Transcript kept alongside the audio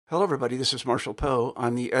Hello, everybody. This is Marshall Poe.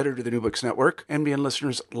 I'm the editor of the New Books Network. NBN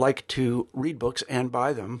listeners like to read books and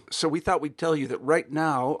buy them. So we thought we'd tell you that right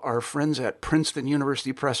now, our friends at Princeton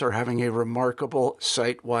University Press are having a remarkable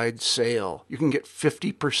site-wide sale. You can get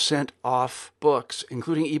 50% off books,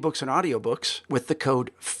 including ebooks and audiobooks, with the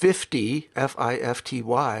code 50,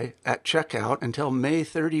 F-I-F-T-Y, at checkout until May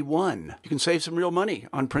 31. You can save some real money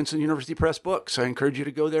on Princeton University Press books. I encourage you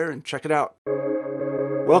to go there and check it out.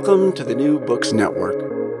 Welcome to the New Books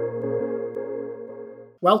Network.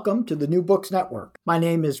 Welcome to the New Books Network. My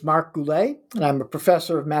name is Mark Goulet, and I'm a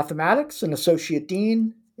professor of mathematics and associate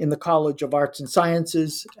dean in the College of Arts and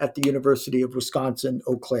Sciences at the University of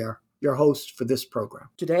Wisconsin-Eau Claire, your host for this program.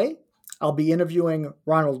 Today, I'll be interviewing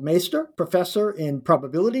Ronald Meester, professor in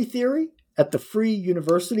probability theory at the Free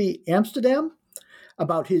University Amsterdam,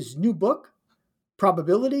 about his new book,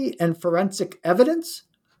 Probability and Forensic Evidence,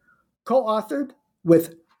 co-authored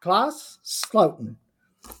with Klaas, Slooten,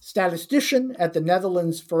 statistician at the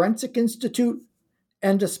Netherlands Forensic Institute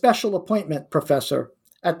and a special appointment professor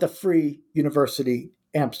at the Free University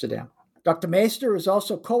Amsterdam. Dr. Meester is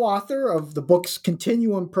also co-author of the books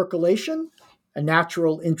Continuum Percolation, A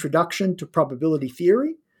Natural Introduction to Probability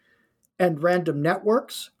Theory, and Random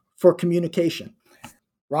Networks for Communication.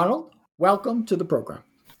 Ronald, welcome to the program.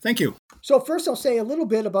 Thank you. So first I'll say a little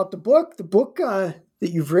bit about the book. The book that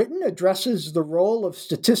you've written addresses the role of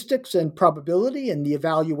statistics and probability in the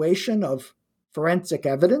evaluation of forensic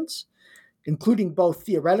evidence, including both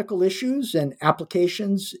theoretical issues and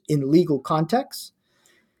applications in legal contexts.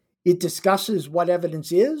 It discusses what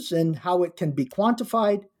evidence is and how it can be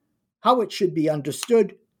quantified, how it should be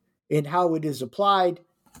understood, and how it is applied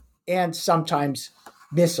and sometimes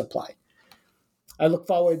misapplied. I look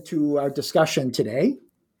forward to our discussion today.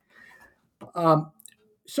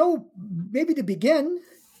 So maybe to begin,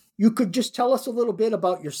 you could just tell us a little bit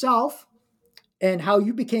about yourself and how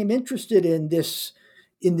you became interested in this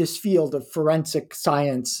field of forensic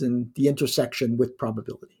science and the intersection with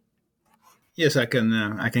probability. Yes, I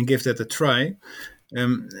can give that a try.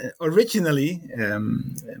 Originally,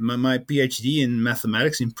 my PhD in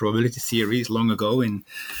mathematics in probability theory is long ago. I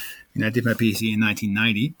did my PhD in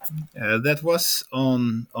 1990. That was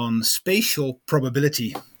on spatial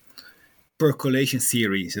probability percolation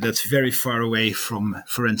theory. So that's very far away from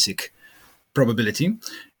forensic probability.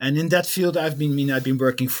 And in that field, I've been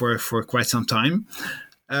working for quite some time.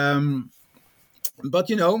 But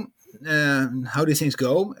how these things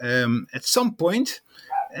go. At some point,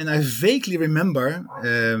 and I vaguely remember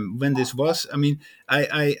when this was.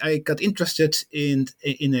 I got interested in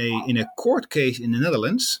a court case in the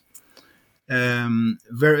Netherlands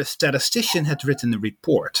where a statistician had written a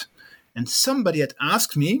report. And somebody had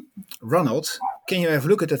asked me, Ronald, can you have a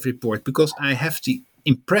look at that report? Because I have the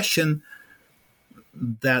impression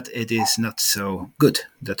that it is not so good,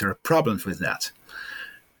 that there are problems with that.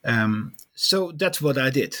 So that's what I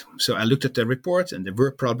did. So I looked at the report and there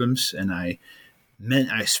were problems, and I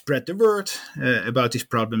spread the word about these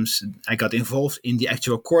problems. I got involved in the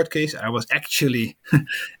actual court case. I was actually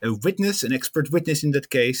a witness, an expert witness in that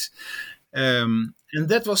case. And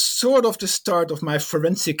that was sort of the start of my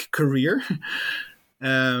forensic career.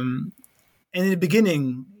 And in the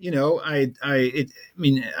beginning, I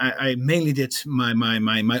mainly did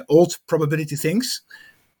my old probability things,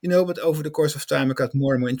 but over the course of time, I got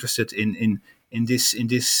more and more interested in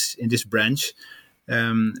this branch,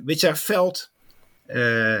 which I felt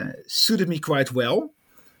suited me quite well.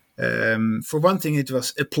 For one thing, it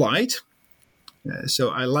was applied.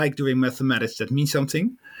 So I like doing mathematics that means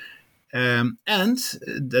something. And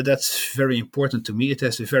that's very important to me. It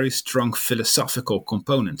has a very strong philosophical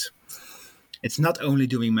component. It's not only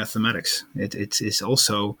doing mathematics. It is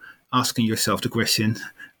also asking yourself the question,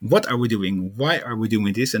 what are we doing? Why are we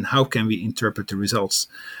doing this? And how can we interpret the results?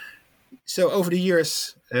 So over the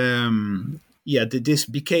years, this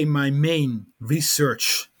became my main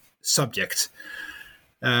research subject.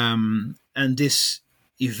 And this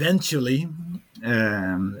eventually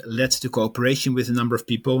led to cooperation with a number of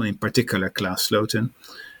people, in particular Klaas Slooten.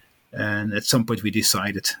 And at some point we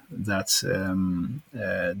decided that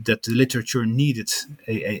the literature needed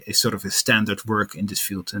a sort of a standard work in this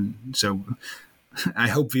field. And so I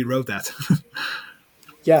hope we wrote that.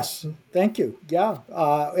 Yes, thank you. Yeah.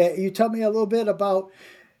 You tell me a little bit about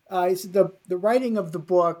the writing of the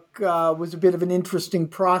book was a bit of an interesting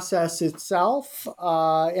process itself,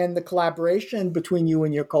 and the collaboration between you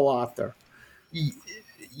and your co-author.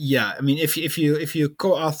 Yeah, if you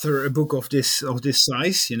co-author a book of this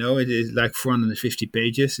size, it is like 450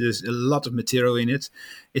 pages. There's a lot of material in it.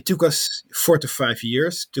 It took us 4 to 5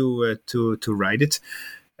 years to write it.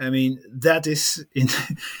 I mean, that is in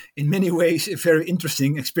many ways a very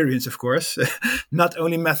interesting experience, of course. Not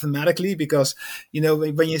only mathematically, because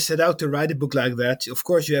when you set out to write a book like that, of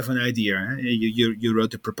course you have an idea. You wrote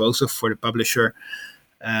the proposal for the publisher,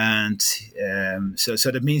 and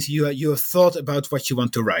so that means you have thought about what you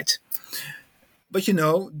want to write. But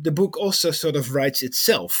the book also sort of writes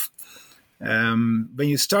itself. When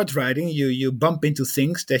you start writing, you bump into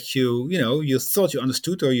things that you thought you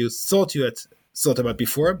understood, or you thought you had thought about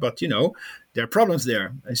before, but there are problems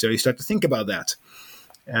there, and so you start to think about that.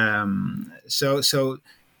 So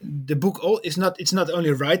the book it's not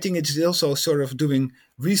only writing; it's also sort of doing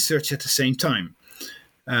research at the same time.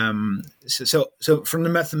 So from the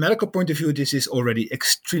mathematical point of view, this is already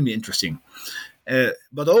extremely interesting.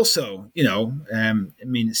 But also,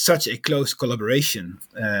 such a close collaboration.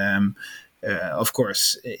 Of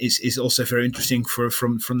course, is also very interesting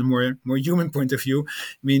from the more human point of view.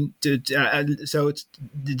 I mean,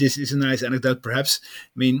 this is a nice anecdote, perhaps.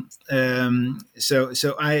 I mean,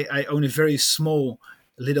 so I own a very small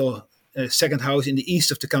little second house in the east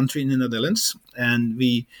of the country in the Netherlands, and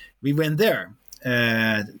we went there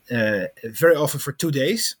very often for 2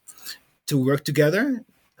 days to work together,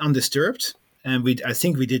 undisturbed. And I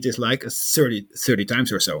think we did this like 30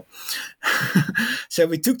 times or so. So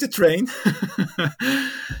we took the train.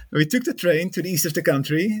 We took the train to the east of the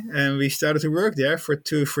country, and we started to work there for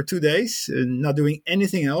 2 days, not doing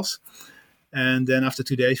anything else. And then after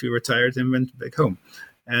 2 days, we were tired and went back home.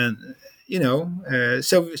 And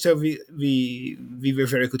so we were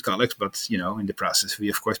very good colleagues, but in the process, we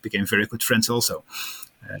of course became very good friends also.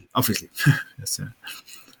 Obviously, that's.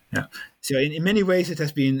 Yeah. So in many ways, it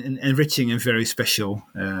has been an enriching and very special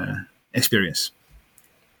experience.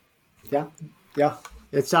 Yeah,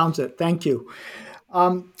 it sounds it. Thank you.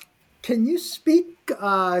 Can you speak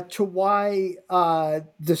to why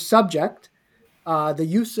the subject, the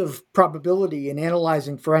use of probability in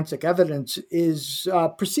analyzing forensic evidence, is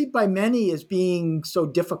perceived by many as being so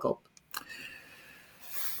difficult?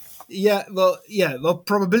 Well,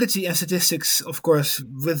 probability and statistics, of course,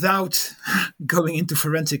 without going into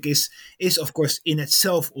forensic, is of course in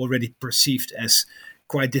itself already perceived as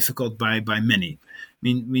quite difficult by many. I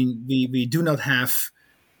mean, we do not have,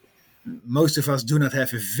 most of us do not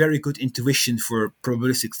have a very good intuition for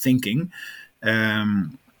probabilistic thinking.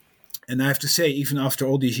 And I have to say, even after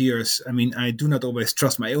all these years, I mean, I do not always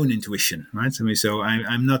trust my own intuition, right? I mean, so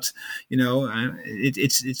I'm not,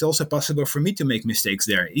 it's also possible for me to make mistakes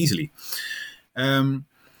there easily.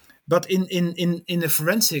 But in a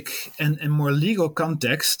forensic and more legal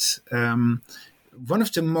context, one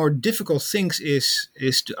of the more difficult things is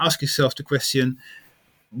to ask yourself the question: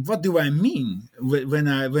 what do I mean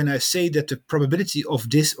when I say that the probability of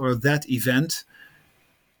this or that event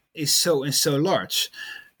is so and so large?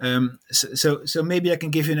 So maybe I can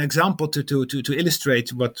give you an example to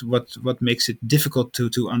illustrate what makes it difficult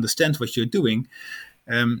to understand what you're doing.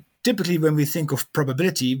 Typically, when we think of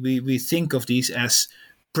probability, we think of these as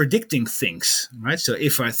predicting things, right? So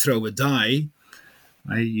if I throw a die,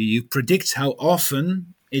 you predict how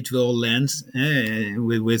often it will land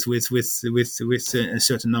with a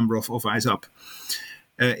certain number of eyes up.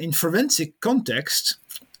 In forensic context,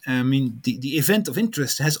 I mean, the event of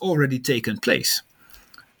interest has already taken place.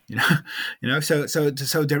 So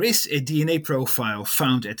there is a DNA profile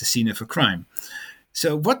found at the scene of a crime.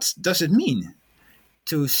 So what does it mean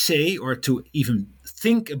to say or to even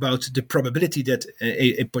think about the probability that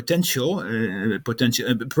a potential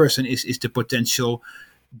person is the potential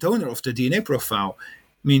donor of the DNA profile?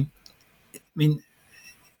 I mean,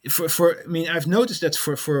 I've noticed that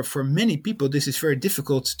for many people, this is very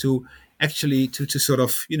difficult to actually to sort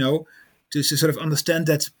of understand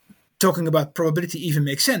that talking about probability even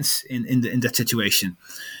makes sense in that situation.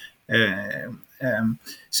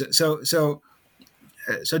 So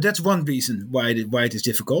that's one reason why it is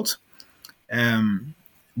difficult.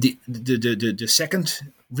 The second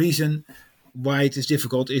reason why it is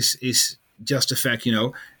difficult is just the fact,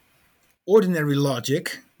 ordinary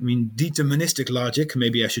logic. I mean, deterministic logic.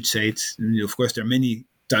 Maybe I should say it. Of course, there are many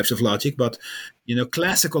types of logic, but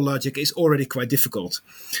classical logic is already quite difficult.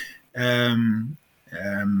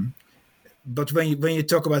 But when you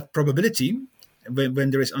talk about probability, when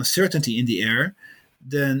there is uncertainty in the air,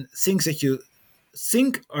 then things that you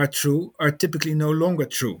think are true are typically no longer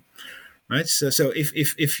true, right? So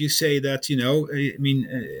if you say that,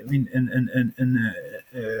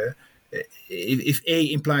 if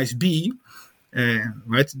A implies B,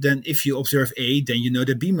 right? Then if you observe A, then you know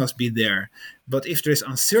that B must be there. But if there is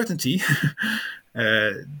uncertainty,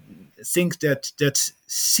 things that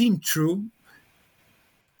seem true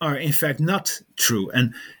are in fact not true,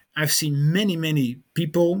 and I've seen many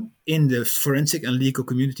people in the forensic and legal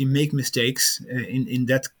community make mistakes in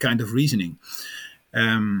that kind of reasoning.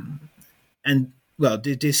 And well,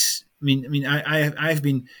 this. I've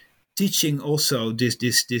been teaching also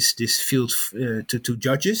this field to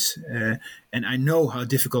judges, and I know how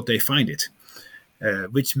difficult they find it,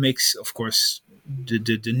 which makes, of course,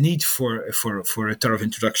 the need for a thorough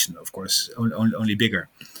introduction, of course, only bigger.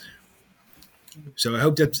 So I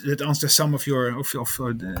hope that answers some of your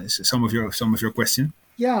question.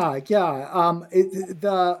 Yeah.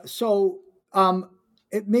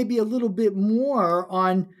 It may be a little bit more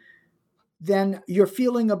on then your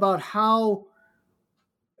feeling about how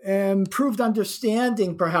improved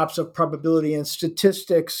understanding, perhaps, of probability and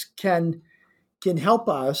statistics can help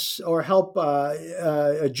us or help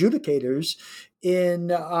adjudicators in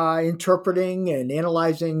interpreting and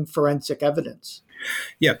analyzing forensic evidence.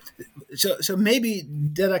 Yeah. So maybe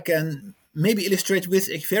that I can illustrate with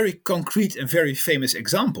a very concrete and very famous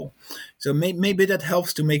example. So maybe that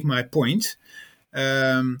helps to make my point.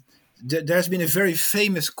 There's been a very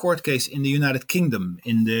famous court case in the United Kingdom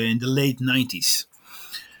in the late 90s.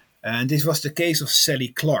 And this was the case of Sally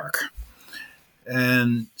Clark.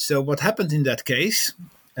 And so what happened in that case,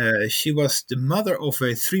 she was the mother of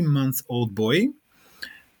a 3-month-old boy.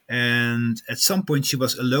 And at some point she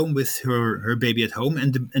was alone with her baby at home,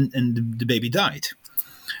 and the baby died.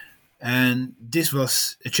 And this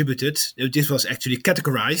was actually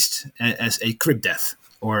categorized as a crib death.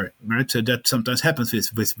 Or right, so that sometimes happens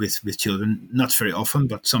with children, not very often,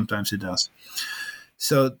 but sometimes it does.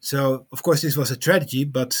 So of course this was a tragedy,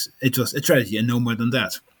 but it was a tragedy and no more than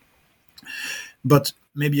that. But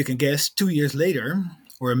maybe you can guess 2 years later,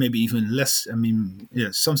 or maybe even less,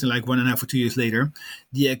 something like 1.5 or 2 years later,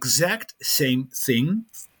 the exact same thing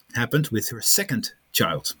happened with her second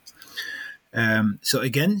child. So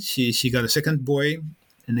again, she got a second boy,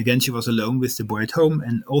 and again she was alone with the boy at home,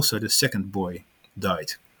 and also the second boy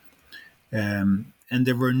died. And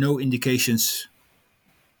there were no indications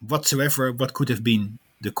whatsoever what could have been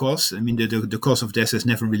the cause. The cause of death has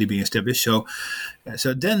never really been established. So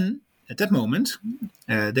then at that moment,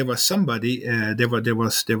 there was somebody. There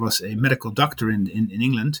was a medical doctor in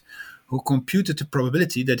England who computed the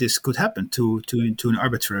probability that this could happen to an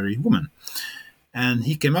arbitrary woman, and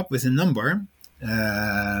he came up with a number.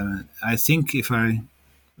 I think, if I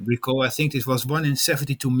recall, this was 1 in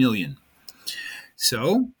 72 million.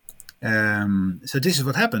 So this is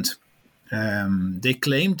what happened. They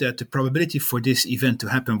claimed that the probability for this event to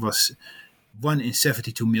happen was 1 in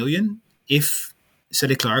 72 million if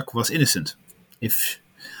Sally Clark was innocent.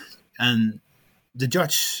 And the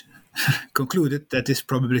judge concluded that this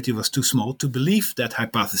probability was too small to believe that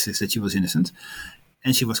hypothesis that she was innocent,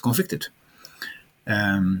 and she was convicted.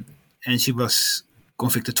 And she was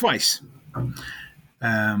convicted twice.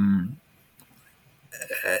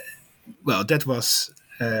 Well, that was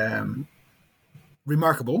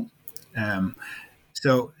remarkable.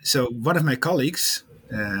 So one of my colleagues,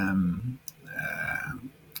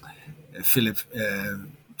 Philip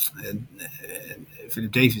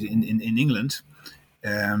Davis in England,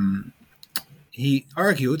 he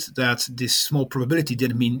argued that this small probability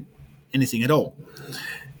didn't mean anything at all.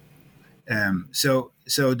 So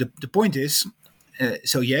the point is,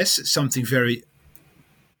 yes, something very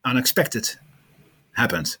unexpected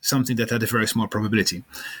happened, something that had a very small probability,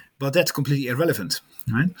 but that's completely irrelevant,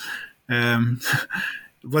 right?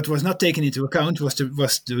 What was not taken into account was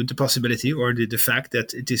the possibility, or the fact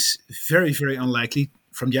that it is very, very unlikely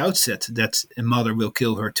from the outset that a mother will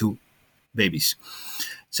kill her 2 babies.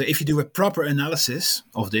 So if you do a proper analysis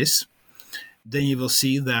of this, then you will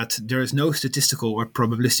see that there is no statistical or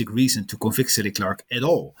probabilistic reason to convict Sally Clark at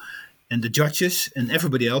all. And the judges and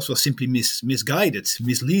everybody else was simply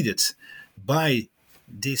misled by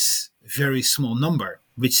this very small number,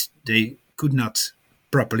 which they could not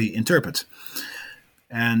properly interpret.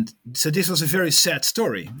 And so this was a very sad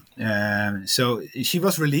story. So she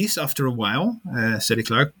was released after a while, Sally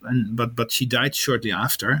Clark, but she died shortly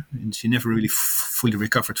after, and she never really fully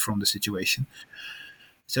recovered from the situation.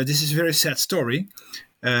 So this is a very sad story,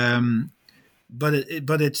 but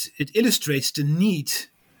it illustrates the need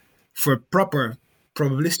for proper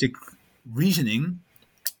probabilistic reasoning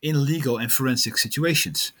in legal and forensic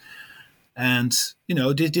situations. And,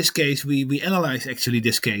 this case, we analyze actually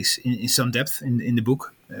this case in some depth in the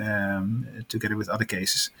book, together with other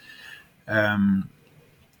cases. And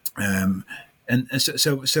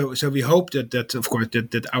so we hope that of course,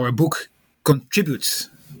 that our book contributes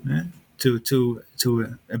to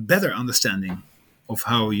a better understanding of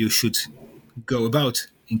how you should go about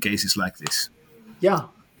in cases like this. Yeah.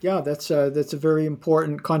 Yeah, that's a very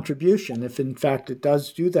important contribution. If in fact it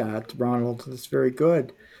does do that, Ronald, that's very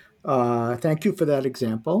good. Thank you for that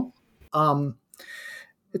example. Um,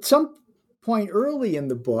 at some point early in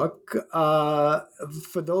the book,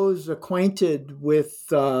 for those acquainted with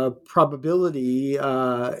probability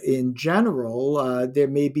in general, there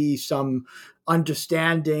may be some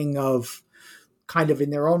understanding of kind of in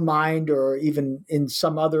their own mind or even in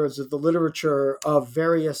some others of the literature of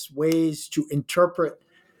various ways to interpret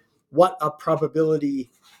what a probability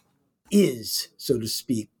is, so to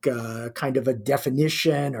speak, kind of a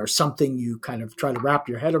definition or something you kind of try to wrap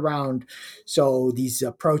your head around. So these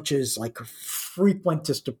approaches like a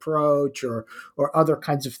frequentist approach or other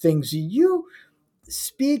kinds of things. You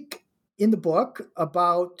speak in the book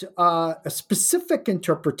about a specific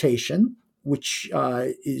interpretation, which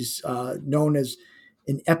is known as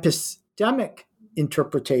an epistemic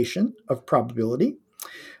interpretation of probability.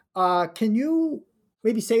 Can you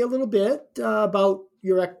maybe say a little bit about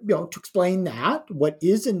to explain that? What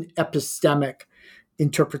is an epistemic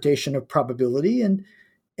interpretation of probability, and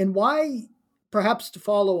why, perhaps to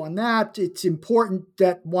follow on that, it's important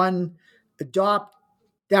that one adopt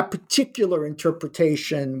that particular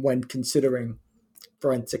interpretation when considering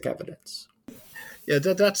forensic evidence? Yeah,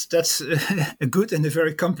 that's a good and a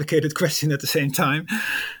very complicated question at the same time.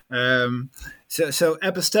 So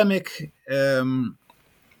epistemic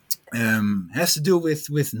has to do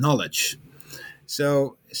with knowledge.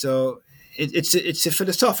 So it's a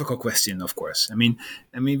philosophical question, of course. I mean,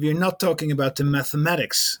 we're not talking about the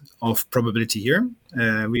mathematics of probability here.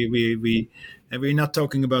 We're not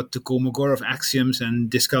talking about the Kolmogorov axioms and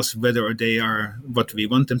discuss whether they are what we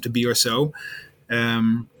want them to be or so.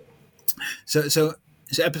 So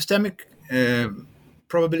epistemic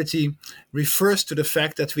probability refers to the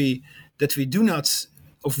fact that we do not,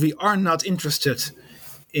 or we are not interested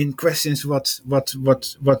in questions what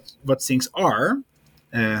things are.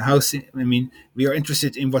 We are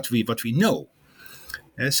interested in what we know.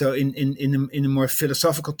 So in more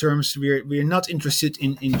philosophical terms, we're not interested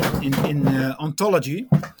in ontology.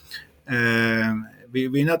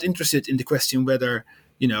 We're not interested in the question whether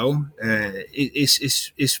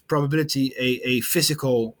is probability a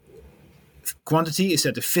physical quantity? Is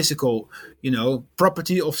that a physical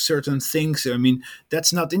property of certain things? I mean,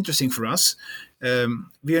 that's not interesting for us.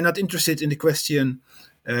 We are not interested in the question.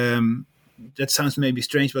 That sounds maybe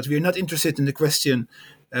strange, but we are not interested in the question.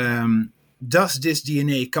 Does this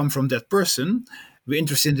DNA come from that person? We're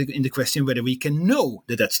interested in the question whether we can know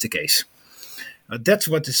that that's the case. That's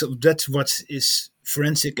what is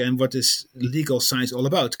forensic and what is legal science all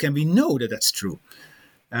about. Can we know that that's true?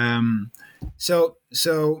 So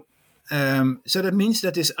that means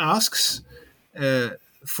that this asks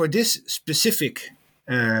for this specific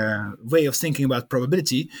way of thinking about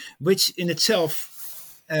probability, which in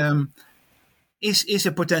itself is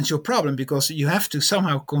a potential problem, because you have to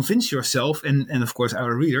somehow convince yourself and of course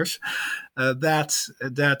our readers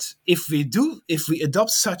that if we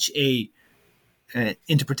adopt such a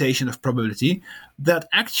interpretation of probability, that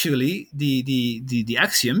actually the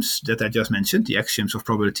axioms that I just mentioned, the axioms of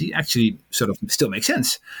probability, actually sort of still make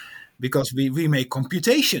sense, because we make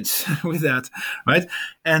computations with that, right?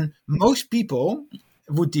 And most people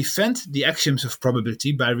would defend the axioms of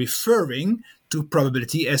probability by referring to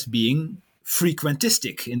probability as being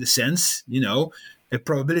frequentistic, in the sense, a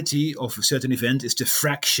probability of a certain event is the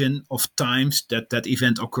fraction of times that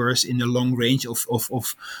event occurs in a long range of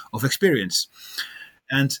experience.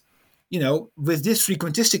 And, with this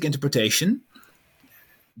frequentistic interpretation,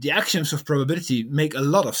 the axioms of probability make a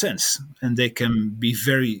lot of sense, and they can be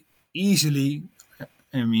very easily,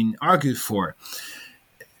 argued for.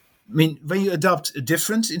 When you adopt a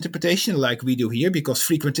different interpretation like we do here, because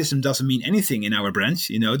frequentism doesn't mean anything in our branch,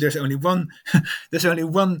 there's only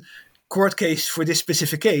one court case for this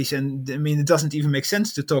specific case, and it doesn't even make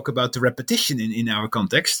sense to talk about the repetition in our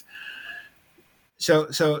context. So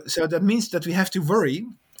that means that we have to worry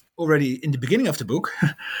already in the beginning of the book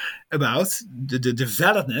about the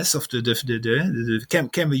validness of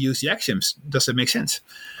can we use the axioms? Does that make sense?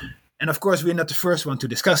 And of course, we're not the first one to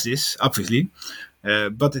discuss this, obviously,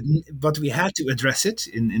 but we had to address it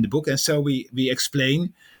in the book, and so we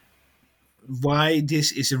explain why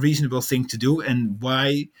this is a reasonable thing to do and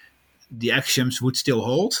why the axioms would still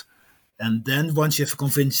hold. And then once you have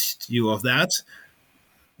convinced you of that,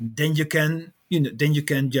 then you can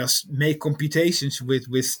just make computations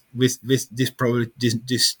with this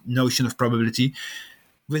notion of probability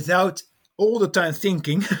without all the time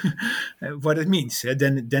thinking what it means.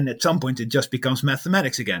 Then at some point it just becomes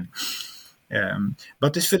mathematics again.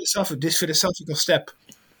 But this philosophical step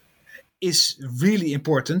is really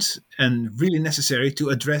important and really necessary to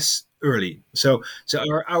address early. So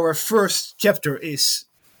our first chapter is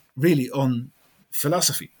really on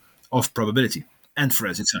philosophy of probability and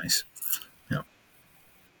forensic science. Yeah.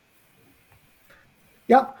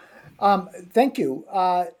 Yeah. Thank you.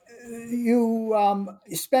 You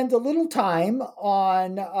spend a little time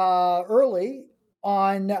on early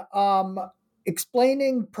on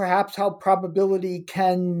explaining perhaps how probability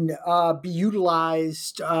can be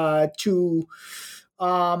utilized to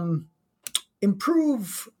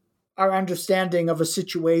improve our understanding of a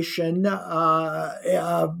situation,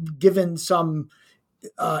 given some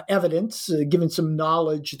evidence, given some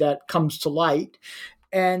knowledge that comes to light.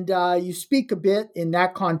 And you speak a bit in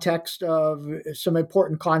that context of some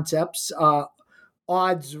important concepts,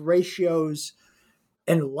 odds ratios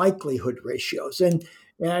and likelihood ratios. And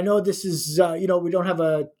I know this is, we don't have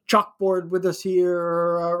a chalkboard with us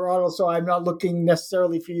here, Ronald, so I'm not looking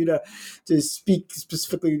necessarily for you to speak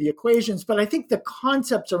specifically to the equations, but I think the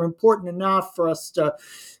concepts are important enough for us to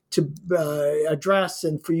address,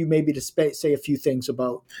 and for you maybe to say a few things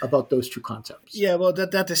about those two concepts. Yeah, well,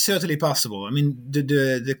 that is certainly possible. I mean,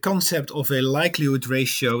 the concept of a likelihood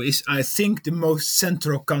ratio is, I think, the most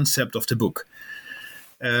central concept of the book.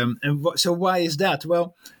 So why is that?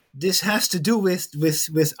 Well, this has to do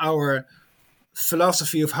with our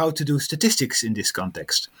philosophy of how to do statistics in this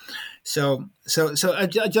context. So I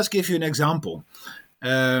just give you an example.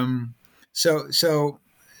 So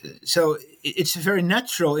it's very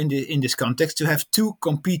natural in this context to have two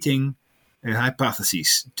competing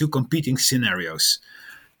hypotheses, two competing scenarios.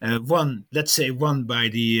 One by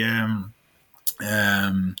the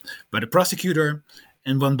prosecutor,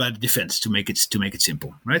 and one by the defense, to make it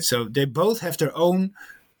simple, right? So they both have their own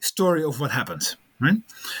story of what happened, right?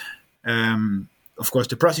 Of course,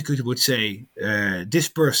 the prosecutor would say this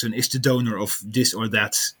person is the donor of this or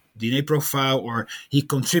that DNA profile, or he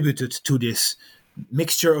contributed to this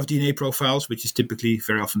mixture of DNA profiles, which is typically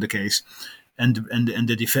very often the case. And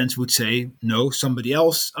the defense would say, no, somebody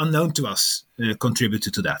else unknown to us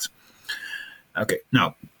contributed to that. Okay,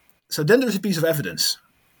 now, so then there's a piece of evidence.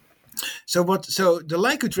 So the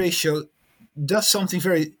likelihood ratio does something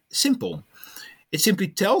very simple. It simply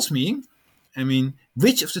tells me,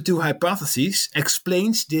 which of the two hypotheses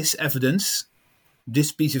explains this evidence,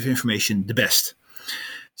 this piece of information, the best.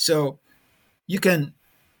 So you can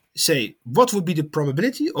say, what would be the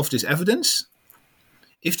probability of this evidence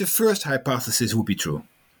if the first hypothesis would be true?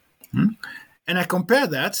 And I compare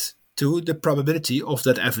that to the probability of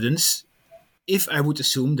that evidence if I would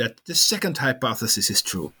assume that the second hypothesis is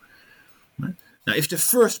true. Now, if the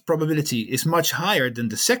first probability is much higher than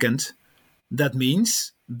the second, that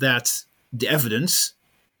means that the evidence,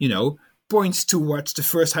 points towards the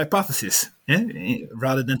first hypothesis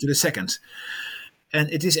rather than to the second. And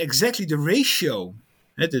it is exactly the ratio,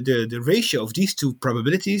 the ratio of these two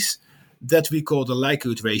probabilities that we call the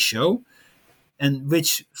likelihood ratio, and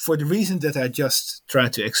which, for the reason that I just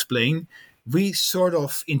tried to explain, we sort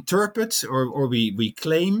of interpret or we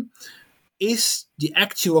claim is the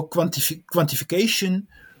actual quantification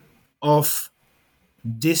of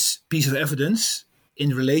this piece of evidence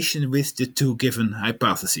in relation with the two given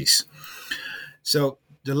hypotheses. So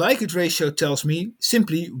the likelihood ratio tells me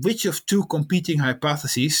simply which of two competing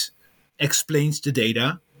hypotheses explains the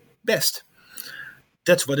data best.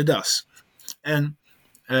 That's what it does. And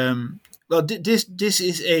this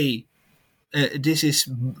is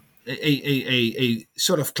a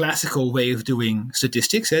sort of classical way of doing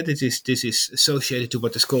statistics. This is associated to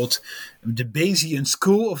what is called the Bayesian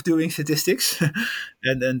school of doing statistics,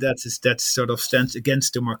 and that sort of stands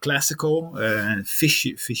against the more classical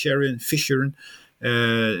Fisherian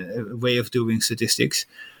way of doing statistics.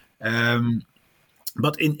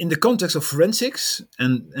 But in the context of forensics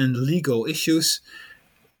and legal issues,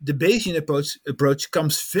 the Bayesian approach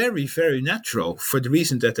comes very, very natural for the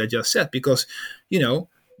reason that I just said, because,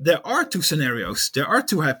 there are two scenarios, there are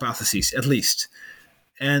two hypotheses at least,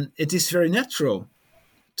 and it is very natural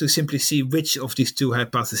to simply see which of these two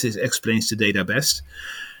hypotheses explains the data best.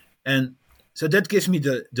 And so that gives me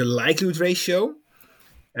the likelihood ratio.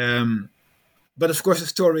 But of course, the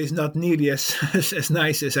story is not nearly as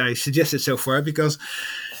nice as I suggested so far, because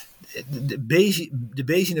the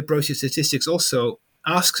Bayesian approach to statistics also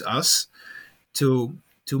asks us to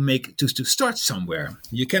start somewhere.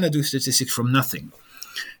 You cannot do statistics from nothing.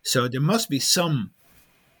 So there must be some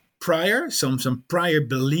prior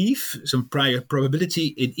belief, some prior probability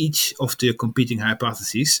in each of the competing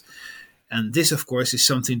hypotheses. And this, of course, is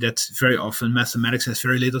something that very often mathematics has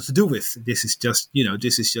very little to do with. This is just,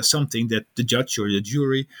 something that the judge or the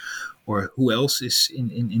jury or who else is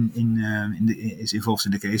is involved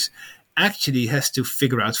in the case actually has to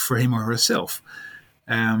figure out for him or herself.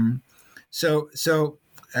 So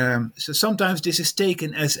sometimes this is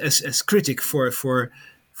taken as critic for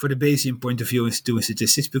the Bayesian point of view in doing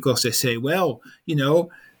statistics, because they say, well,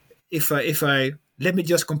 if I let me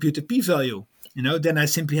just compute the p-value, then I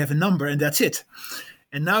simply have a number and that's it.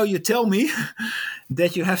 And now you tell me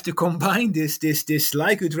that you have to combine this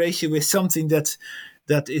likelihood ratio with something that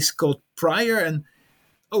is called prior, and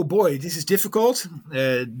oh boy, this is difficult.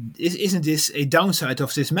 Isn't this a downside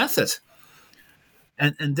of this method?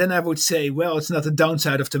 And then I would say, well, it's not a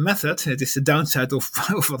downside of the method. It is the downside of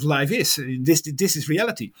what life is. This is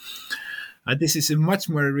reality. This is a much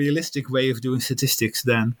more realistic way of doing statistics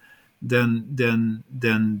than the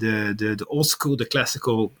old school, the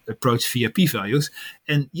classical approach via p-values.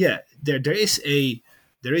 And yeah, there is a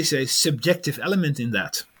subjective element in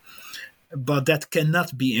that, but that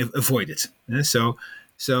cannot be avoided. So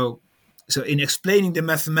in explaining the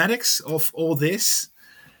mathematics of all this,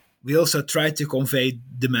 we also try to convey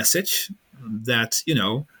the message that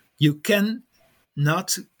you can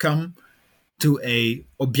not come to a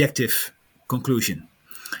objective conclusion.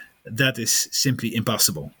 That is simply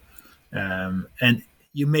impossible. And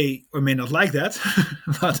you may or may not like that,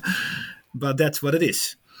 but that's what it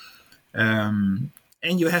is. And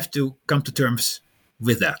you have to come to terms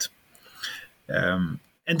with that. And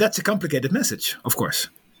that's a complicated message, of course.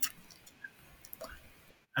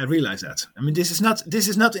 I realize that. I mean, this is not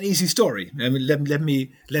an easy story. I mean, let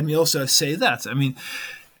me also say that.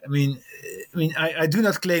 I do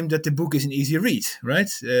not claim that the book is an easy read, right?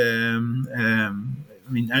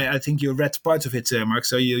 I think you read parts of it, Mark.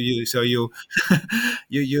 So you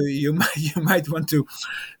might want to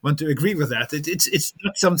agree with that. It's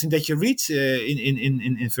not something that you read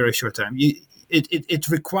in a very short time. It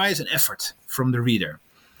requires an effort from the reader,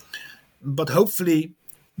 but hopefully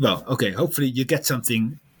you get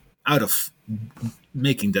something out of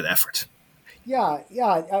making that effort. Yeah,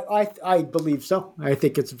 I believe so. I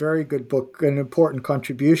think it's a very good book, an important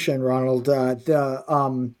contribution, Ronald.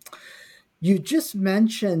 You just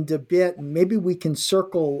mentioned a bit, and maybe we can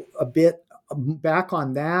circle a bit back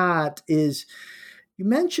on that, is you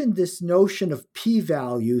mentioned this notion of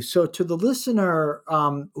p-value. So to the listener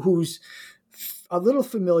who's a little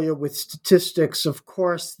familiar with statistics, of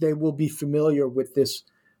course, they will be familiar with this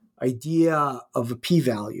idea of a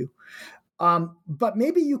p-value. But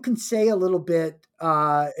maybe you can say a little bit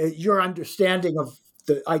your understanding of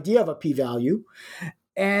the idea of a p-value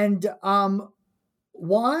and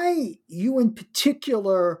why you in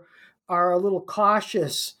particular are a little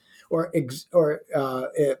cautious or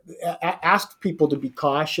ask people to be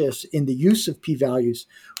cautious in the use of p-values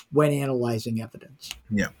when analyzing evidence.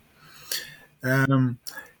 Yeah.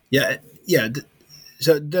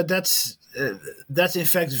 So that's in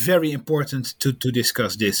fact very important to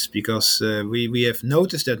discuss this, because we have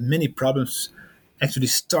noticed that many problems actually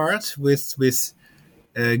start with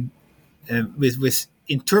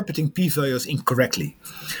interpreting p-values incorrectly.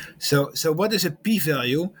 So what is a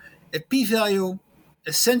p-value? A p-value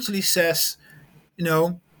essentially says,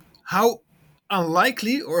 how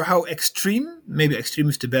unlikely or how extreme, maybe extreme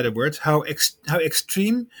is the better word, how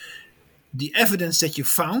extreme the evidence that you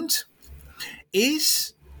found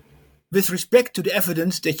is with respect to the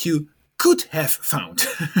evidence that you could have found,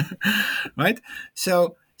 right?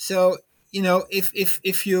 So if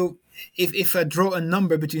I draw a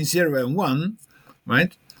number between 0 and 1,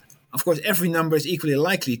 right? Of course, every number is equally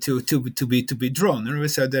likely to be drawn,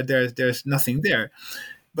 so that there's nothing there.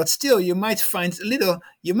 But still, you might find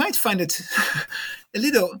it a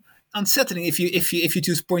little unsettling if you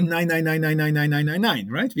choose 0.999999999,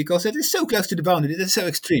 right? Because it is so close to the boundary, it is so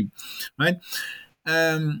extreme, right?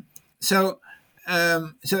 So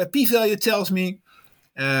a p-value tells me,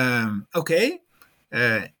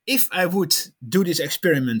 if I would do this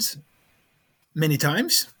experiment many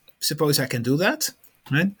times, suppose I can do that,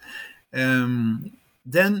 right?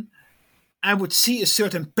 Then I would see a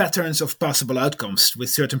certain patterns of possible outcomes with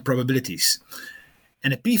certain probabilities.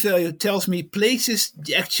 And a p-value tells me, places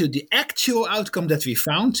the actual outcome that we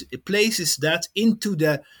found, it places that into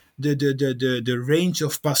the range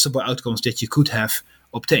of possible outcomes that you could have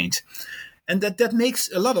obtained. And that makes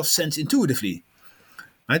a lot of sense intuitively,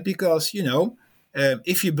 right? Because,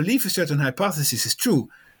 if you believe a certain hypothesis is true,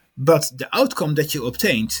 but the outcome that you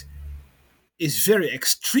obtained is very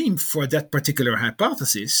extreme for that particular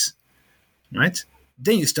hypothesis, right?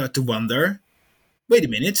 Then you start to wonder, wait a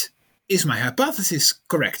minute, is my hypothesis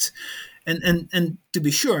correct? And to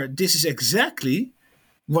be sure, this is exactly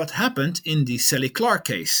what happened in the Sally Clark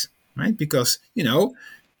case, right? Because,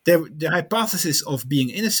 the hypothesis of being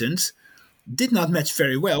innocent did not match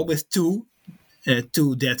very well with two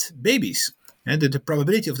dead babies. And the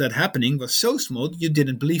probability of that happening was so small you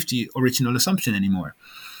didn't believe the original assumption anymore.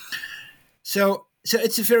 So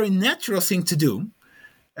it's a very natural thing to do.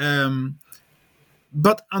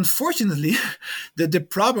 But unfortunately, the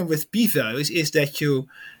problem with p-values is that you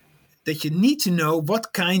need to know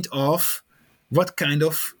what kind of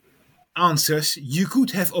answers you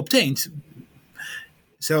could have obtained.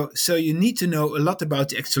 So you need to know a lot about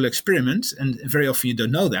the actual experiment, and very often you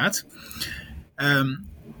don't know that.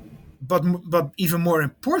 But even more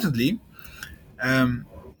importantly,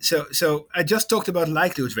 so I just talked about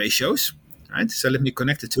likelihood ratios, right? So let me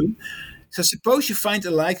connect the two. So suppose you find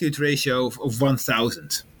a likelihood ratio of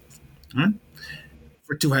 1,000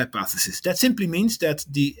 for two hypotheses. That simply means that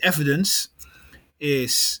the evidence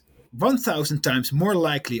is 1,000 times more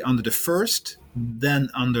likely under the first than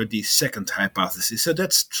under the second hypothesis. So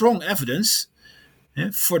that's strong evidence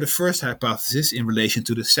for the first hypothesis in relation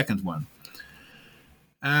to the second one.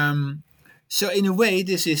 So in a way,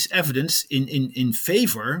 this is evidence in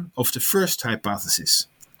favor of the first hypothesis.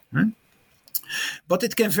 Right? But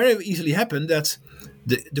it can very easily happen that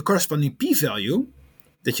the corresponding p-value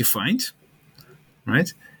that you find,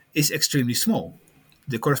 right, is extremely small.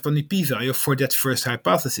 The corresponding p-value for that first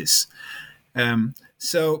hypothesis.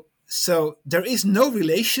 So there is no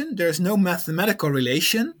relation, there is no mathematical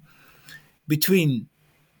relation between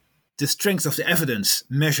the strength of the evidence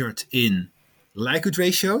measured in likelihood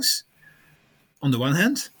ratios on the one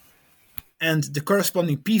hand, and the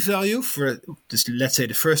corresponding p-value for this, let's say,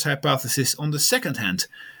 the first hypothesis on the second hand.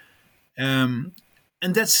 And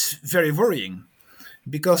that's very worrying,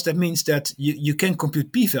 because that means that you can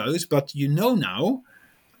compute p-values, but you know now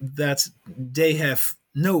that they have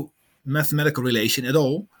no mathematical relation at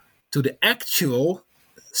all to the actual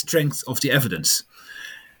strength of the evidence.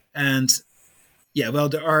 And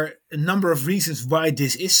there are a number of reasons why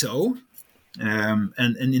this is so.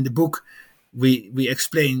 And in the book, we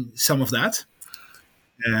explain some of that,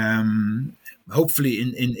 hopefully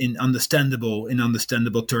in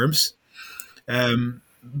understandable terms.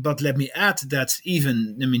 But let me add that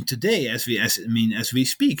even today, as we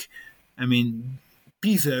speak,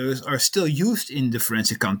 p-values are still used in the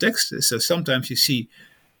forensic context. So sometimes you see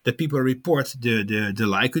that people report the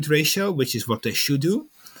likelihood ratio, which is what they should do,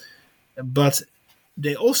 but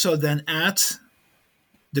they also then add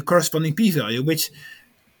the corresponding p-value, which,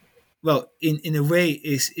 well, in a way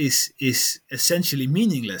is essentially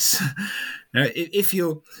meaningless. If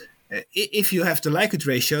you have the likelihood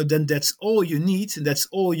ratio, then that's all you need, and that's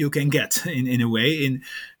all you can get in a way. And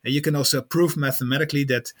you can also prove mathematically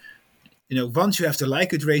that once you have the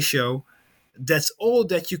likelihood ratio, that's all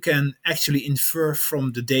that you can actually infer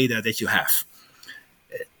from the data that you have.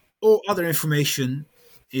 All other information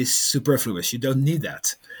is superfluous. You don't need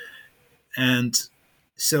that. And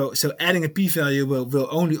so adding a p-value will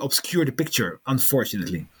only obscure the picture,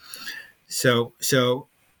 unfortunately. So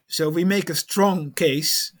we make a strong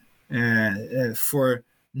case for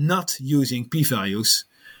not using p-values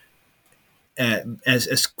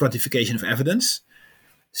as quantification of evidence.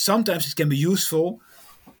 Sometimes it can be useful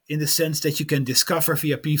in the sense that you can discover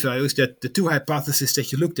via p-values that the two hypotheses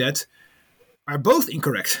that you looked at are both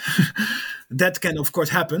incorrect. That can, of course,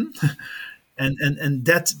 happen. And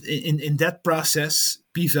that in that process,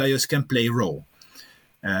 p-values can play a role,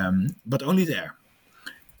 but only there.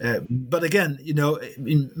 But again,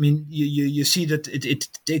 you see that it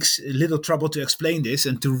takes a little trouble to explain this,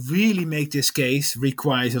 and to really make this case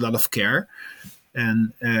requires a lot of care,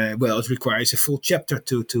 and it requires a full chapter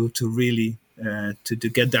to really to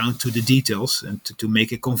get down to the details and to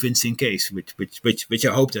make a convincing case, which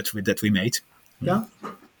I hope that we made. Yeah.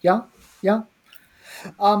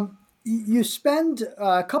 You spend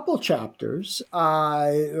a couple chapters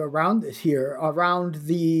around the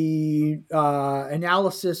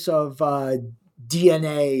analysis of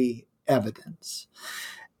DNA evidence,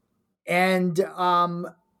 and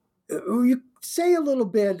you say a little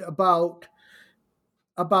bit about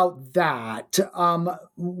that.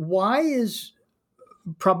 Why is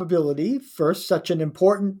probability first such an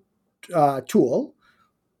important tool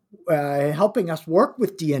helping us work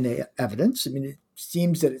with DNA evidence? It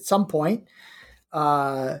seems that at some point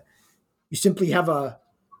you simply have a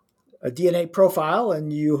DNA profile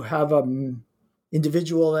and you have an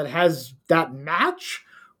individual that has that match,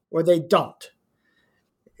 or they don't.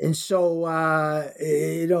 And so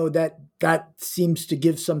that that seems to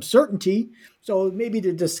give some certainty. So maybe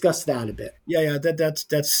to discuss that a bit. Yeah.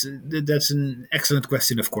 That's an excellent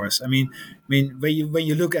question. Of course, I mean, when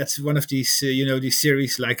you look at one of these, these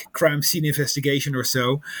series like crime scene investigation or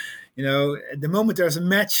so, the moment there's a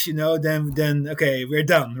match, then okay, we're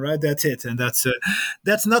done, right? That's it, and that's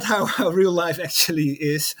not how real life actually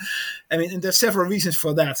is. I mean, and there's several reasons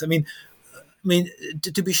for that. I mean,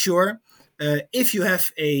 to be sure, if you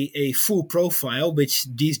have a full profile, which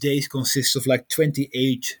these days consists of like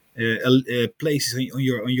 28 places on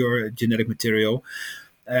your genetic material,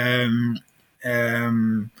 then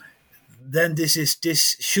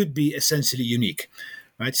this should be essentially unique,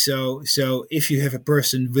 right? So if you have a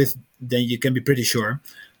person with, then you can be pretty sure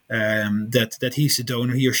that he's the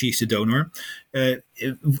donor, he or she is the donor.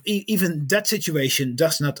 Even that situation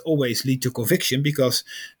does not always lead to conviction, because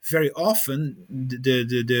very often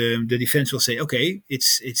the defense will say, okay,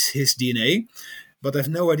 it's his DNA, but I've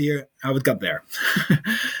no idea how it got there,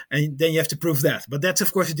 and then you have to prove that. But that's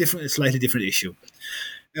of course a slightly different issue.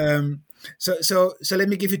 So let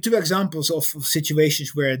me give you two examples of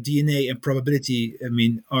situations where DNA and probability,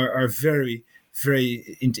 are very,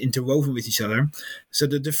 very interwoven with each other. So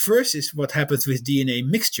the first is what happens with DNA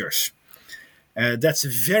mixtures. That's a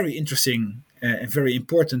very interesting and very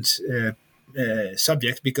important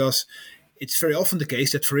subject, because it's very often the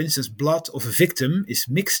case that, for instance, blood of a victim is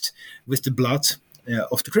mixed with the blood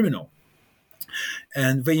of the criminal.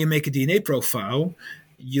 And when you make a DNA profile,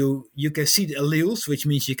 you can see the alleles, which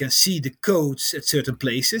means you can see the codes at certain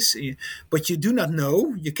places, but you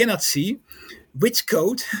cannot see which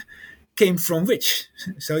code came from which.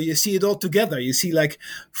 So you see it all together. You see like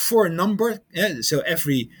 4 numbers. So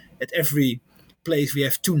at every place we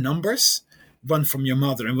have 2 numbers, one from your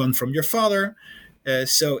mother and one from your father.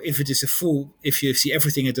 So if you see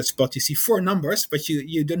everything at that spot, you see 4 numbers, but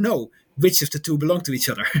you don't know which of the 2 belong to each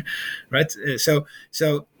other, right? So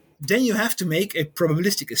then you have to make a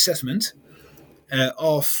probabilistic assessment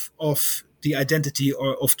of the identity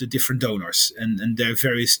or of the different donors, and there are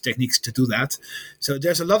various techniques to do that. So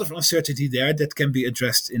there's a lot of uncertainty there that can be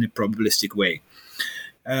addressed in a probabilistic way.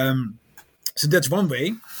 So that's one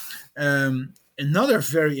way. Another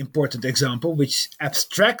very important example, which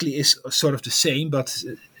abstractly is sort of the same, but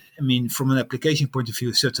from an application point of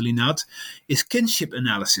view, certainly not, is kinship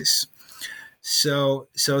analysis. So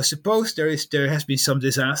suppose there has been some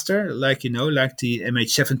disaster, like the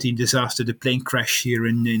MH17 disaster, the plane crash here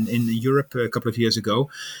in Europe a couple of years ago,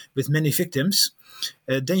 with many victims.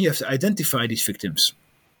 Then you have to identify these victims,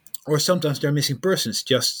 or sometimes they're missing persons,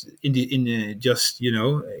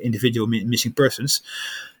 individual missing persons.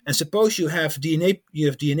 And suppose you have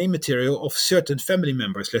DNA material of certain family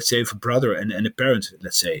members, let's say of a brother and a parent,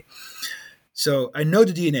 let's say. So I know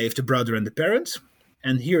the DNA of the brother and the parent,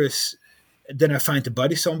 and then I find the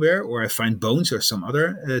body somewhere, or I find bones or some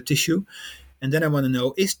other tissue, and then I want to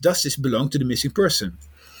know, does this belong to the missing person?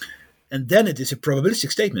 And then it is a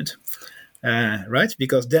probabilistic statement, right?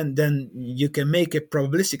 Because then you can make a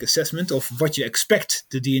probabilistic assessment of what you expect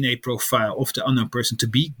the DNA profile of the unknown person to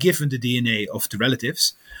be, given the DNA of the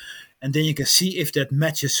relatives, and then you can see if that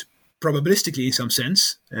matches probabilistically in some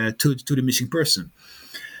sense to the missing person.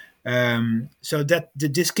 So that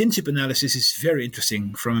this kinship analysis is very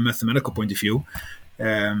interesting from a mathematical point of view,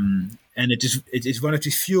 and it is one of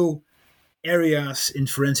the few areas in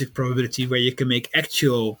forensic probability where you can make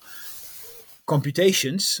actual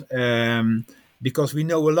computations, because we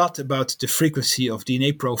know a lot about the frequency of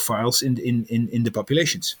DNA profiles in the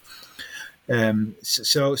populations.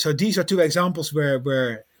 So these are 2 examples where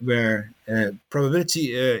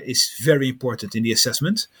probability is very important in the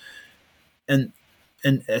assessment. And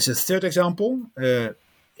as a third example,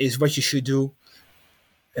 is what you should do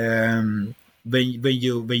when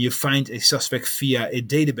you find a suspect via a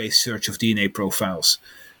database search of DNA profiles,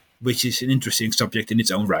 which is an interesting subject in its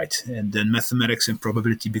own right. And then mathematics and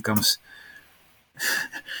probability becomes,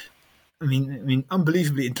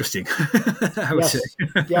 unbelievably interesting. I would say.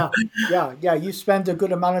 Yeah. You spend a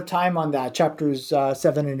good amount of time on that, chapters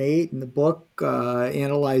 7 and 8 in the book,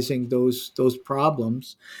 analyzing those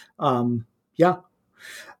problems.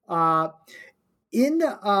 In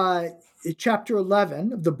chapter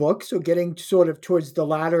 11 of the book, so getting sort of towards the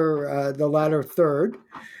latter third,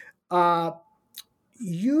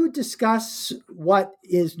 you discuss what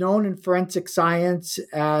is known in forensic science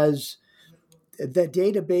as the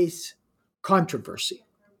database controversy.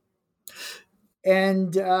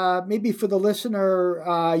 And maybe for the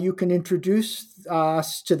listener, you can introduce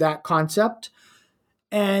us to that concept.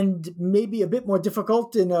 And maybe a bit more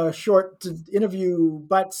difficult in a short interview,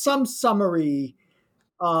 but some summary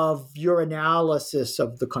of your analysis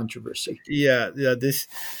of the controversy. Yeah. This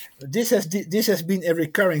has been a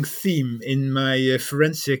recurring theme in my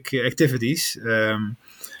forensic activities.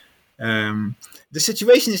 The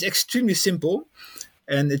situation is extremely simple,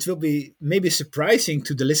 and it will be maybe surprising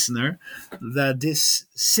to the listener that this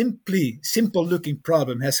simple looking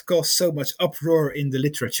problem has caused so much uproar in the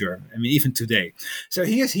literature. I mean, even today. So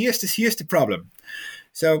here's the problem.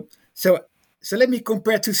 So let me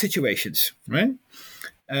compare two situations, right?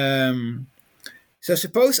 So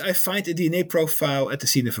suppose I find a DNA profile at the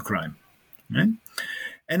scene of a crime, right?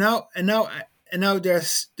 And now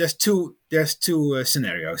there's two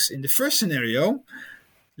scenarios. In the first scenario,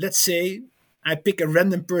 let's say I pick a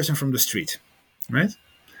random person from the street, right?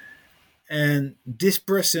 And this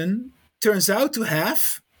person turns out to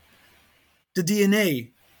have the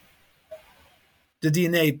DNA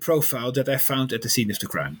profile that I found at the scene of the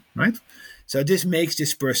crime, right? So this makes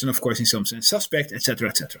this person, of course, in some sense suspect, etc.,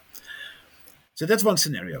 etc. So that's one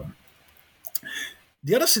scenario.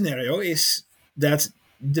 The other scenario is that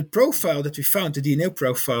the profile that we found, the DNA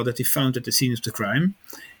profile that we found at the scene of the crime,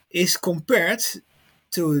 is compared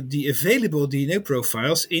to the available DNA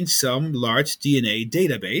profiles in some large DNA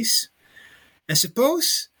database. And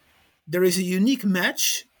suppose there is a unique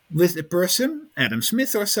match with a person, Adam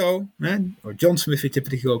Smith or so, or John Smith we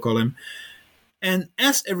typically call him. And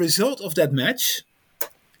as a result of that match,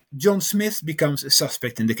 John Smith becomes a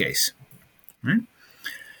suspect in the case. Right?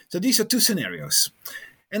 So these are two scenarios.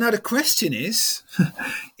 And now the question is,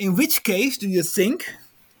 in which case do you think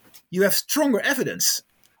you have stronger evidence?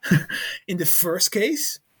 In the first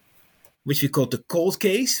case, which we call the cold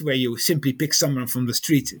case, where you simply pick someone from the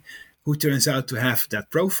street who turns out to have that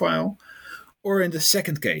profile, or in the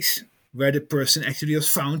second case, where the person actually was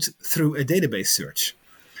found through a database search.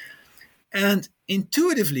 And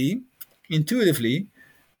intuitively, you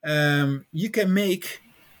can make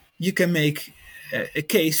a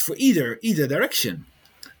case for either direction.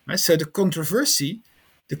 Right? So the controversy,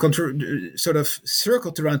 sort of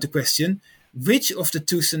circled around the question: which of the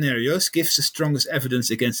two scenarios gives the strongest evidence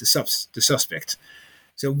against the suspect?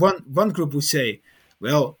 So one group would say,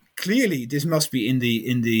 well, clearly this must be in the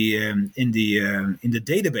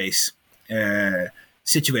database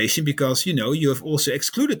situation, because you have also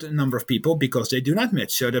excluded a number of people because they do not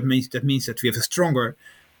match. So that means that we have a stronger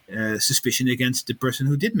suspicion against the person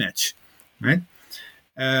who did match, right?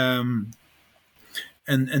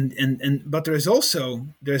 But there's also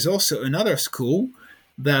another school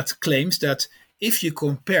that claims that if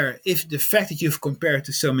the fact that you've compared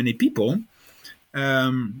to so many people,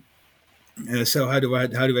 so how do I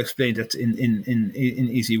explain that in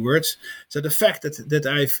easy words? So the fact that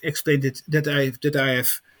I've explained it, that I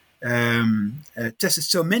have tested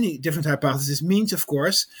so many different hypotheses, means, of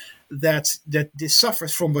course, that this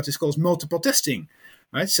suffers from what is called multiple testing,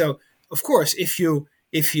 right? So of course, if you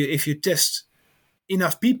test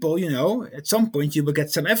enough people, at some point you will get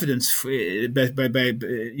some evidence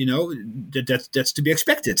that's to be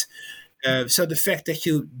expected. So the fact that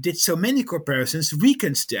you did so many comparisons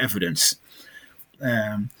weakens the evidence,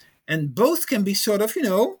 and both can be sort of,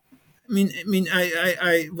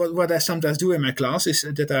 what I sometimes do in my class is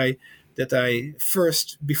that I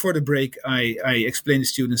first, before the break, I explain to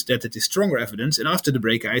students that it is stronger evidence, and after the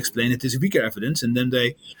break I explain it is weaker evidence, and then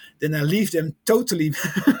I leave them totally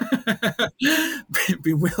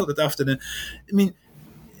bewildered after the.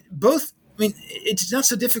 It's not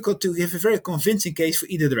so difficult to give a very convincing case for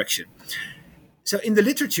either direction. So in the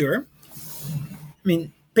literature,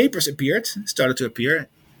 papers started to appear,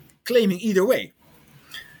 claiming either way.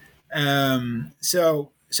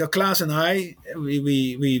 So Klaas and I,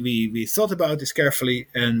 we thought about this carefully,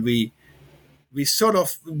 and we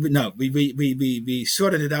sorted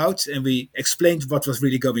it out, and we explained what was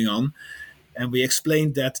really going on, and we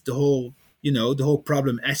explained that the whole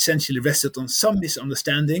problem essentially rested on some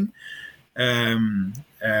misunderstanding, and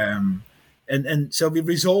so we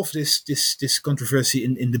resolved this controversy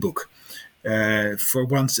in the book for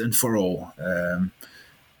once and for all.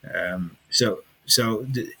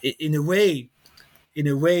 In a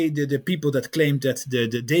way, the people that claim that the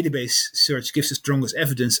database search gives the strongest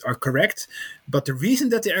evidence are correct, but the reason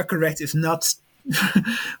that they are correct is not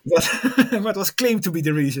what was claimed to be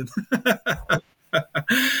the reason.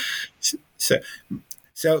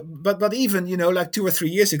 But even like 2 or 3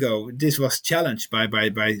 years ago, this was challenged by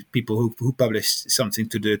people who published something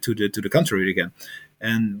to the contrary again,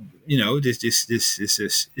 and this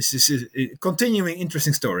is a continuing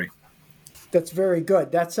interesting story. That's very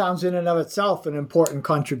good. That sounds in and of itself an important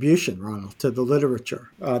contribution, Ronald, to the literature.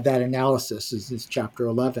 That analysis is chapter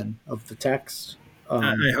 11 of the text.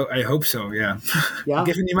 I hope so. Yeah. Yeah.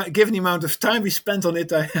 given the amount of time we spent on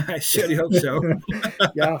it, I surely hope so.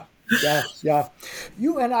 Yeah. Yeah.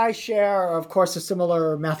 You and I share, of course, a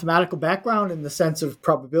similar mathematical background in the sense of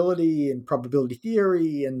probability and probability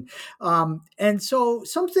theory, and so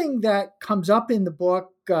something that comes up in the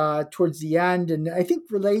book towards the end, and I think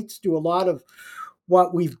relates to a lot of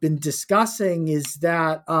what we've been discussing, is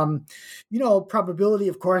that probability,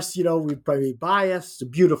 of course, we're probably biased. It's a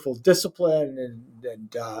beautiful discipline,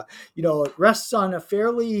 and it rests on a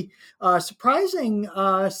fairly surprising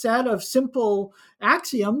set of simple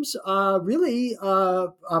axioms, really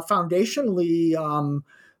foundationally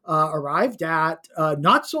arrived at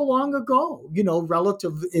not so long ago,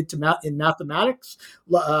 relative in mathematics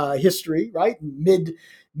history, right?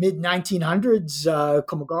 Mid 1900s,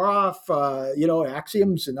 Kolmogorov,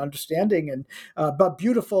 axioms and understanding, and but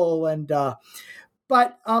beautiful,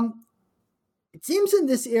 but it seems in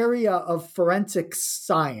this area of forensic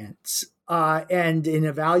science and in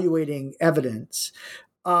evaluating evidence,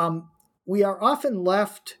 we are often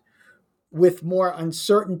left with more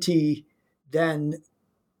uncertainty than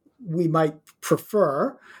we might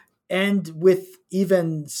prefer, and with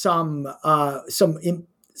even some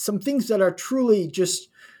things that are truly just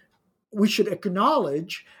we should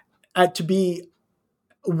acknowledge to be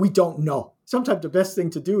we don't know. Sometimes the best thing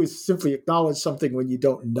to do is simply acknowledge something when you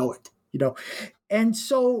don't know it. And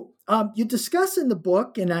so you discuss in the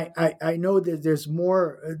book, and I know that there's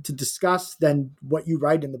more to discuss than what you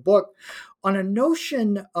write in the book, on a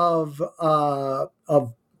notion of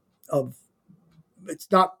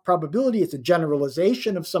it's not probability, it's a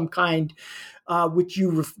generalization of some kind, which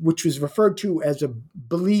was referred to as a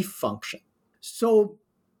belief function. So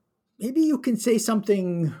maybe you can say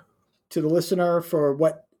something to the listener for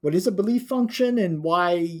what is a belief function and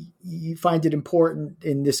why you find it important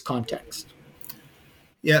in this context.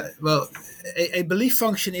 Yeah, well, a belief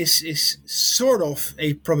function is sort of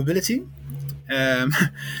a probability,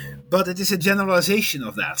 but it is a generalization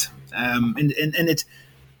of that, and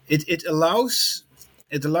it allows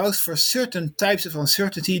for certain types of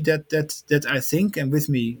uncertainty that I think, and with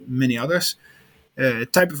me many others, a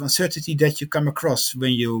type of uncertainty that you come across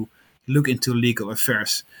when you look into legal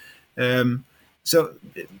affairs. So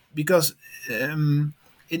because in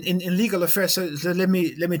legal affairs, so let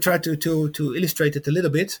me try to illustrate it a little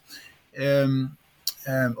bit.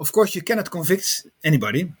 Of course, you cannot convict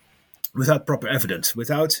anybody without proper evidence,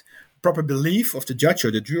 without proper belief of the judge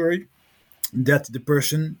or the jury that the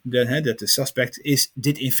person that the suspect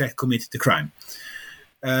did in fact commit the crime.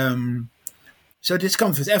 So this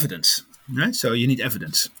comes with evidence, right? So you need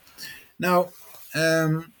evidence. Now,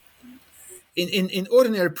 in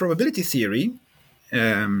ordinary probability theory,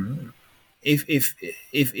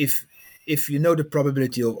 if you know the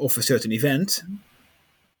probability of a certain event,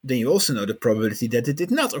 then you also know the probability that it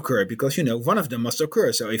did not occur, because one of them must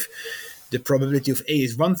occur. So if the probability of A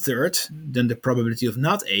is 1/3, then the probability of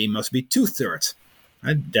not A must be 2/3.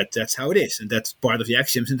 Right? That's how it is, and that's part of the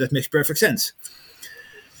axioms, and that makes perfect sense.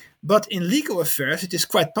 But in legal affairs, it is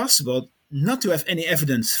quite possible not to have any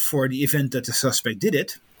evidence for the event that the suspect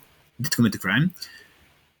did commit the crime,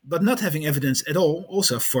 but not having evidence at all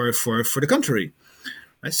also for the contrary.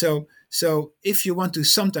 Right? So if you want to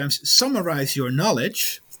sometimes summarize your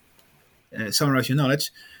knowledge,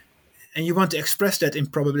 and you want to express that in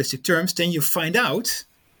probabilistic terms, then you find out,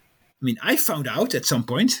 I found out at some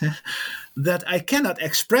point that I cannot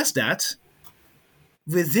express that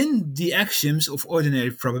within the axioms of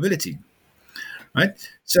ordinary probability. Right?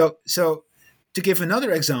 So to give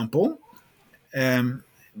another example,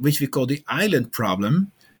 which we call the island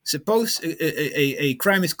problem. Suppose a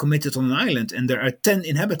crime is committed on an island and there are 10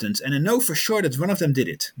 inhabitants, and I know for sure that one of them did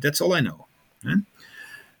it. That's all I know. Right?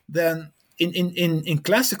 Then in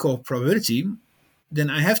classical probability, then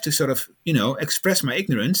I have to sort of, express my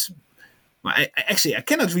ignorance. I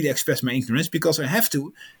cannot really express my ignorance, because I have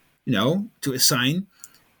to, to assign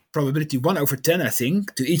probability 1/10, I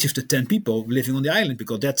think, to each of the 10 people living on the island,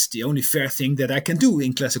 because that's the only fair thing that I can do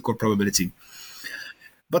in classical probability.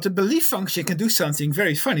 But a belief function can do something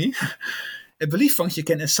very funny. A belief function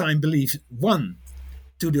can assign belief 1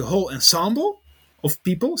 to the whole ensemble of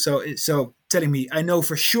people. So telling me I know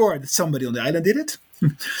for sure that somebody on the island did it.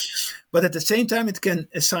 But at the same time, it can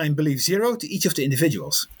assign belief 0 to each of the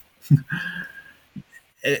individuals.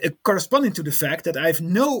 Corresponding to the fact that I have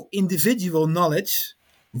no individual knowledge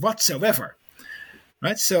whatsoever.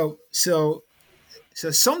 Right? So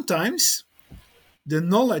sometimes the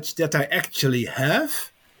knowledge that I actually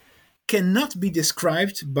have cannot be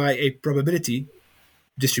described by a probability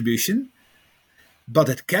distribution, but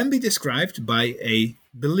it can be described by a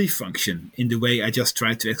belief function in the way I just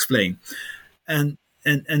tried to explain. And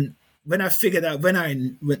when I figured out, I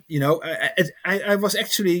was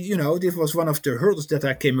actually, this was one of the hurdles that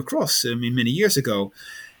I came across, many years ago.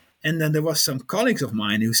 And then there was some colleagues of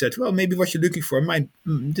mine who said, well, maybe what you're looking for might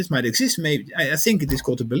exist. Maybe I think it is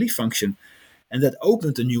called a belief function. And that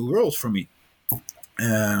opened a new world for me.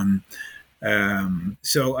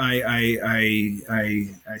 So I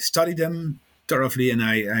studied them thoroughly, and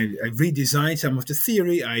I redesigned some of the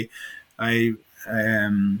theory. I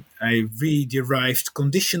re-derived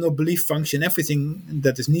conditional belief function, everything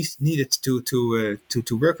that is needed to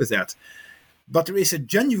work with that. But there is a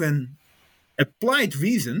genuine applied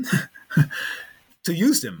reason to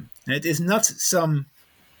use them. It is not some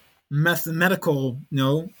mathematical,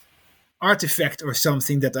 artifact or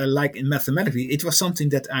something that I like in mathematically. It was something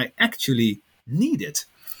that I actually needed.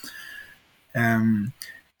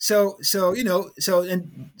 So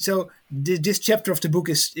this chapter of the book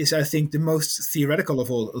is I think the most theoretical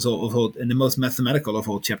of all and the most mathematical of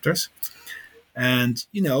all chapters. And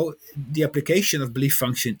the application of belief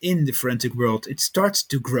function in the forensic world, it starts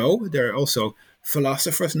to grow. There are also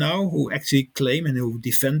philosophers now who actually claim and who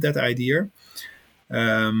defend that idea.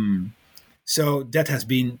 So that has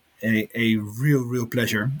been a real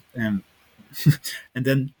pleasure, and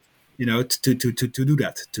then to do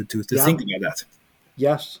that, to think about that.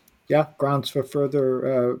 Yes, yeah, grounds for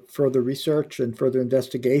further research and further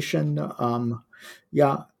investigation.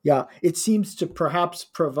 Yeah. It seems to perhaps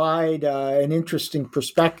provide an interesting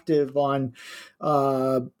perspective on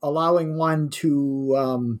allowing one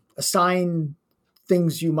to assign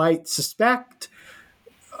things you might suspect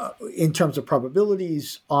in terms of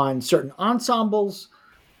probabilities on certain ensembles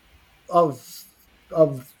of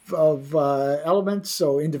elements,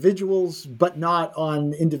 so individuals, but not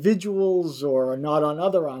on individuals or not on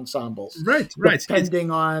other ensembles. Right.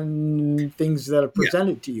 Depending on things that are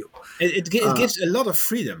presented to you. It gives a lot of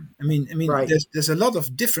freedom. I mean, right. There's a lot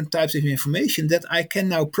of different types of information that I can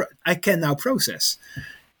now process,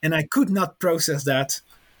 and I could not process that.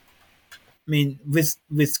 I mean, with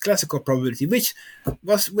classical probability, which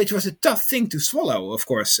was a tough thing to swallow, of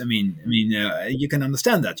course. I mean, you can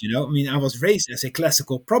understand that, I was raised as a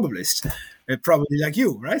classical probabilist, probably like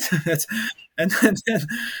you, right? and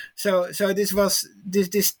so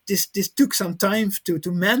this took some time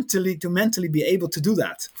to mentally be able to do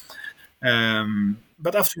that.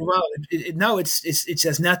 But after a while, now it's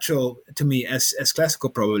as natural to me as classical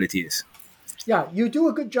probability is. Yeah, you do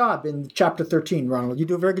a good job in chapter 13, Ronald. You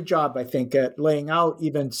do a very good job, I think, at laying out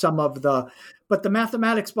even some of the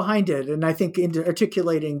mathematics behind it. And I think in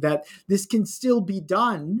articulating that this can still be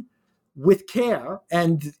done with care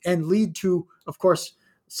and lead to, of course,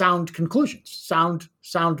 sound conclusions, sound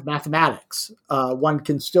mathematics. One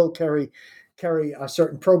can still carry a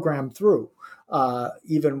certain program through,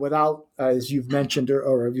 even without, as you've mentioned,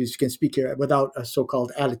 or if you can speak here, without a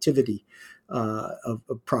so-called additivity of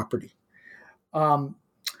property.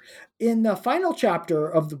 In the final chapter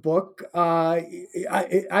of the book,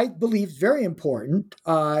 I believe very important,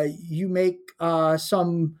 you make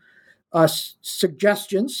some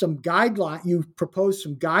suggestions, some guidelines. You propose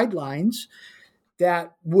some guidelines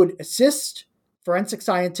that would assist forensic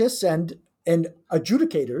scientists and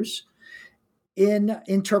adjudicators in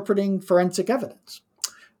interpreting forensic evidence.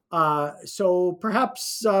 So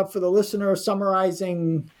perhaps for the listener,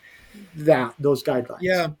 summarizing those guidelines.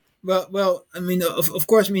 Yeah. Well, I mean, of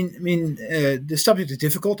course, the subject is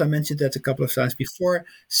difficult. I mentioned that a couple of times before.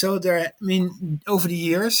 So over the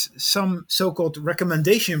years, some so-called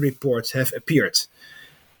recommendation reports have appeared.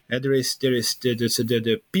 There is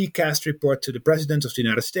the PCAST report to the President of the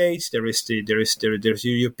United States. There's the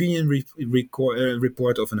European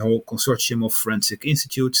report of a whole consortium of forensic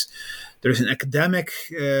institutes. There is an academic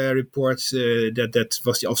report that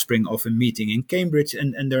was the offspring of a meeting in Cambridge,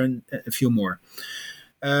 and there are a few more.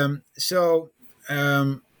 So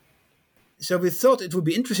we thought it would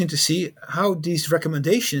be interesting to see how these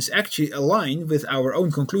recommendations actually align with our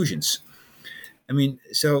own conclusions. I mean,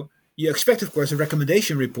 so you expect, of course, a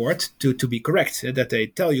recommendation report to be correct, that they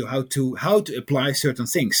tell you how to apply certain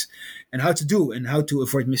things and how to do and how to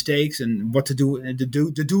avoid mistakes and what to do and the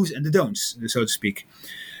do's and the don'ts, so to speak.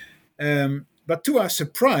 But to our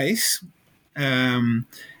surprise,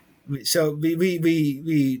 so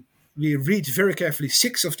we read very carefully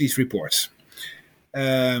 6 of these reports.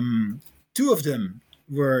 2 of them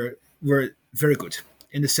were very good.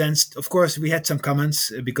 In the sense, of course, we had some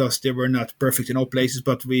comments because they were not perfect in all places,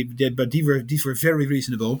 but these were very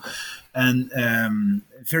reasonable and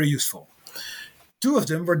very useful. 2 of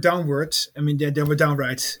them were downward. I mean, they were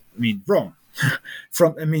downright, wrong.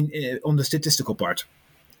 On the statistical part.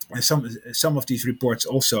 And some of these reports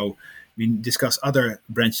also We discuss other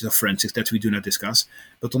branches of forensics that we do not discuss,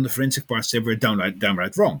 but on the forensic parts, they were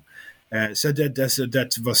downright wrong. So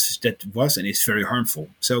that was and is very harmful.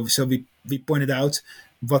 So we pointed out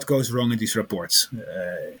what goes wrong in these reports,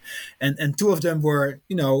 and two of them were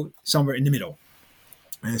somewhere in the middle.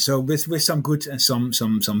 So with some good and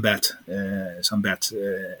some bad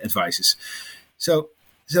advices. So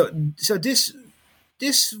this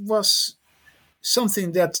was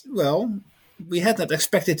something that, well, we had not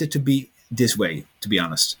expected it to be this way, to be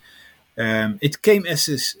honest. It came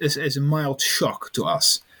as a mild shock to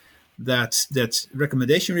us that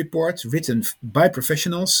recommendation reports written by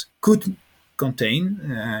professionals could contain,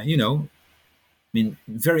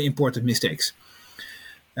 very important mistakes.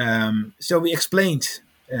 So we explained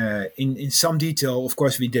in some detail. Of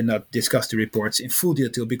course, we did not discuss the reports in full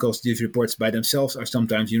detail because these reports by themselves are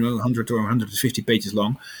sometimes 100 or 150 pages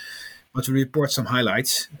long. But we report some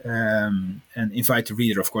highlights and invite the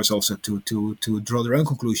reader, of course, also to draw their own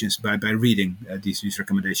conclusions by reading these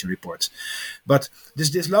recommendation reports. But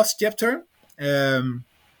this last chapter,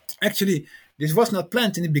 actually, this was not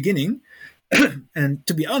planned in the beginning. And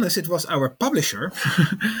to be honest, it was our publisher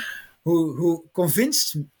who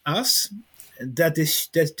convinced us that this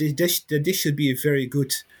should be a very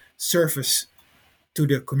good service to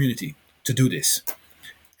the community to do this.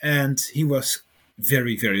 And he was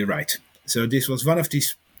very, very right. So this was one of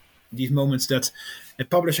these moments that a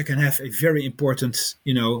publisher can have a very important,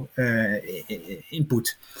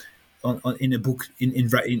 input on in a book in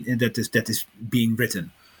that is being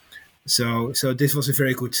written. So this was a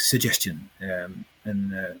very good suggestion, and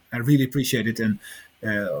I really appreciate it. And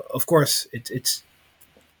of course, it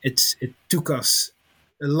took us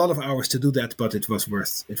a lot of hours to do that, but it was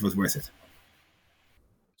worth it.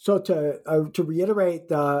 So to reiterate,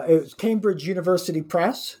 it was Cambridge University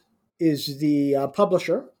Press is the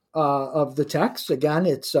publisher of the text. Again,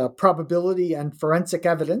 it's Probability and Forensic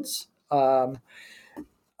Evidence.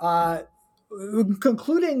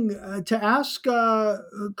 Concluding to ask,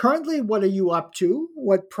 currently, what are you up to?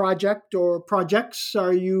 What project or projects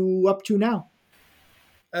are you up to now?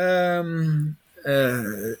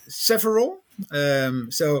 Several.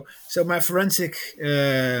 So my forensic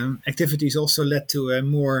activities also led to a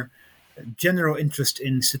more general interest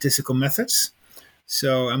in statistical methods.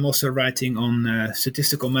 So I'm also writing on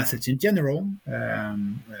statistical methods in general,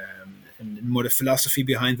 and more the philosophy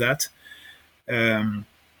behind that.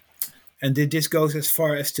 And this goes as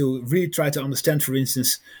far as to really try to understand, for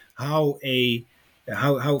instance, how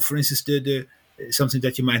for instance, the something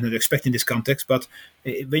that you might not expect in this context, but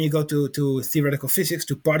when you go to theoretical physics,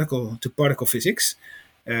 to particle physics,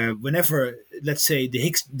 whenever, let's say, the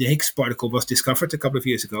Higgs particle was discovered a couple of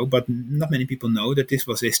years ago, but not many people know that this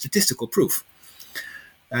was a statistical proof.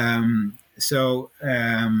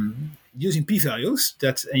 Using p-values,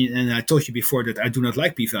 and I told you before that I do not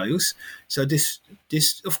like p-values. So this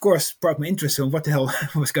of course sparked my interest in what the hell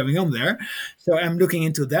was going on there. So I'm looking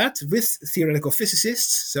into that with theoretical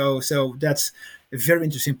physicists. So that's a very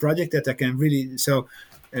interesting project that I can really. So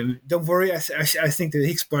don't worry, I think the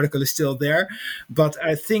Higgs particle is still there, but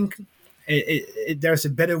I think there's a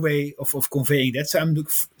better way of conveying that. So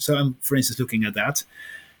I'm for instance looking at that.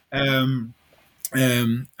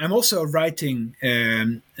 I'm also writing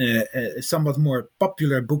a somewhat more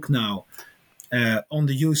popular book now on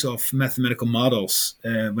the use of mathematical models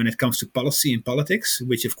when it comes to policy and politics,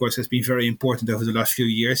 which of course has been very important over the last few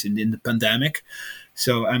years in the pandemic.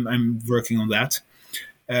 So I'm working on that.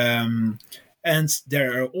 And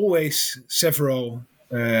there are always several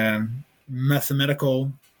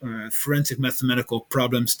forensic mathematical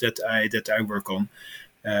problems that I work on.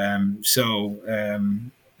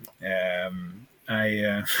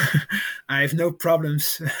 I have no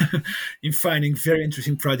problems in finding very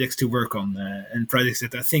interesting projects to work on and projects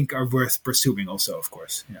that I think are worth pursuing also, of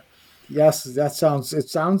course. Yeah. Yes, That's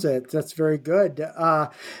very good.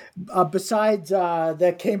 Besides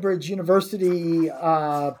the Cambridge University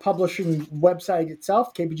publishing website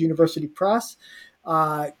itself, Cambridge University Press,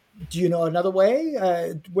 do you know another way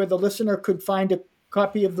where the listener could find a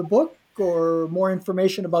copy of the book or more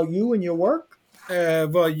information about you and your work?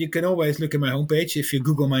 Well, you can always look at my homepage. If you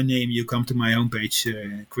Google my name, you come to my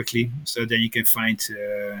homepage quickly. So then you can find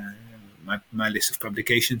my list of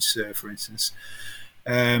publications, for instance.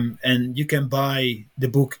 And you can buy the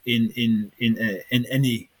book in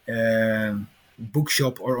any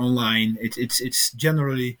bookshop or online. It's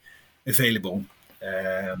generally available.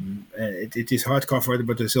 It is hardcover,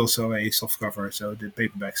 but there's also a softcover, so the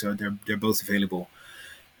paperback. So they're both available.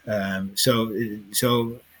 So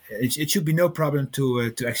it should be no problem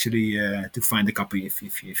to actually to find a copy if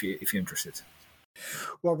you're interested.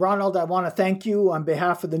 Well, Ronald, I want to thank you on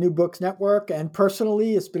behalf of the New Books Network, and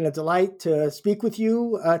personally, it's been a delight to speak with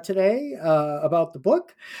you today about the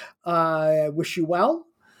book. I wish you well.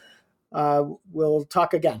 We'll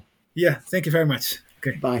talk again. Yeah, thank you very much.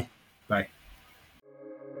 Okay. Bye. Bye.